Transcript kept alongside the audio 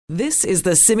This is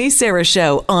the Simi Sara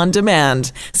Show on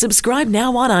demand. Subscribe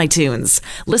now on iTunes.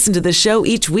 Listen to the show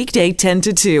each weekday 10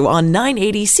 to 2 on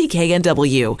 980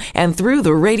 CKNW and through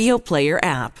the Radio Player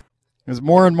app. There's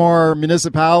more and more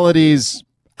municipalities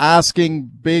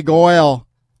asking big oil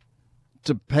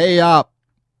to pay up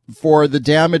for the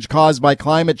damage caused by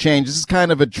climate change. This is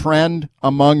kind of a trend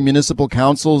among municipal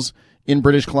councils in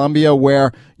British Columbia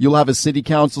where you'll have a city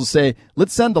council say,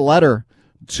 let's send a letter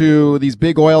to these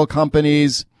big oil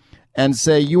companies and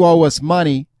say, you owe us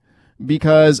money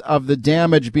because of the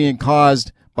damage being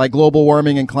caused by global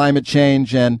warming and climate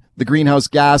change and the greenhouse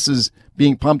gases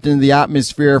being pumped into the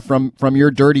atmosphere from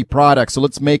your dirty products. So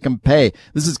let's make them pay.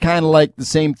 This is kind of like the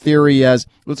same theory as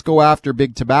let's go after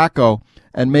big tobacco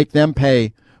and make them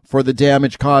pay for the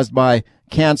damage caused by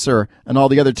cancer and all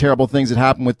the other terrible things that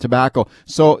happen with tobacco.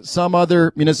 So some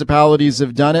other municipalities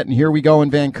have done it, and here we go in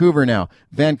Vancouver now.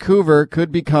 Vancouver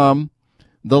could become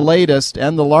the latest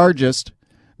and the largest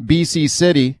BC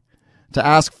city to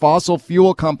ask fossil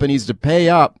fuel companies to pay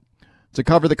up to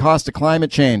cover the cost of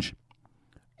climate change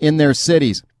in their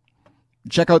cities.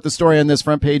 Check out the story on this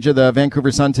front page of the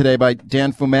Vancouver Sun today by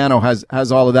Dan Fumano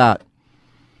has all of that.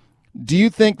 Do you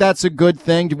think that's a good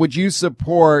thing? Would you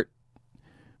support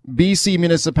BC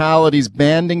municipalities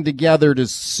banding together to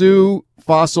sue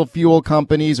fossil fuel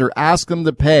companies or ask them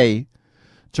to pay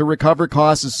to recover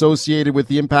costs associated with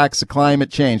the impacts of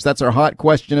climate change? That's our hot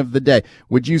question of the day.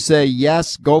 Would you say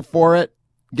yes, go for it,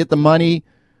 get the money,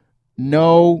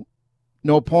 no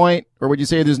point? Or would you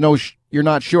say there's you're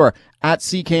not sure? At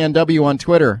CKNW on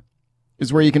Twitter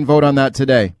is where you can vote on that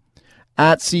today.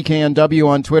 At CKNW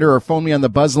on Twitter, or phone me on the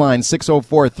buzz line,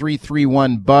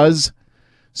 604-331-BUZZ,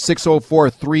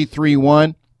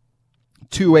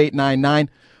 604-331-2899.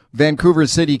 Vancouver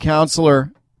City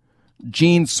Councillor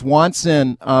Jean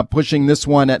Swanson pushing this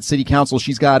one at City Council.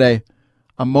 She's got a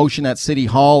motion at City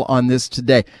Hall on this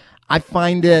today. I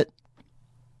find it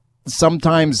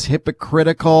sometimes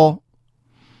hypocritical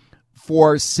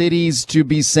for cities to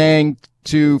be saying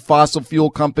to fossil fuel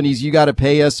companies, you got to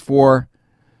pay us for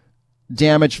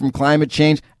damage from climate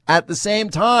change. At the same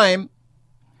time,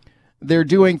 they're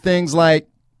doing things like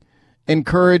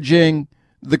encouraging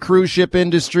the cruise ship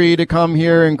industry to come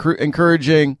here,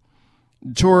 encouraging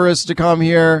tourists to come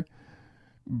here,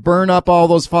 burn up all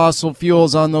those fossil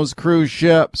fuels on those cruise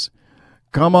ships.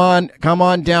 Come on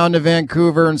down to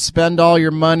Vancouver and spend all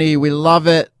your money. We love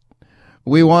it.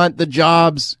 We want the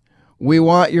jobs. We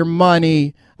want your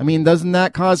money. I mean, doesn't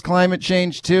that cause climate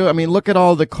change too? I mean, look at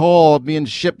all the coal being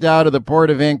shipped out of the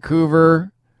port of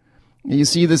Vancouver. You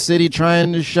see the city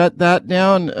trying to shut that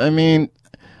down. I mean,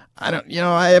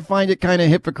 I find it kind of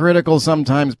hypocritical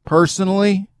sometimes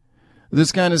personally,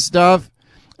 this kind of stuff.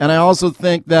 And I also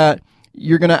think that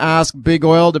you're going to ask big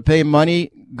oil to pay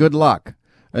money. Good luck.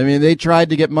 I mean, they tried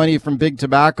to get money from big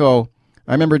tobacco.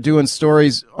 I remember doing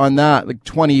stories on that like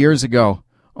 20 years ago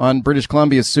on British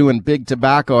Columbia suing big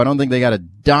tobacco. I don't think they got a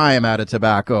dime out of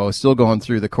tobacco, still going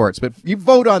through the courts. But you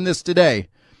vote on this today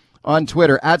on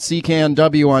Twitter, at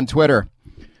CKNW on Twitter.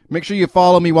 Make sure you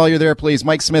follow me while you're there, please.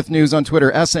 Mike Smith News on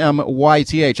Twitter,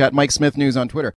 SMYTH, at Mike Smith News on Twitter.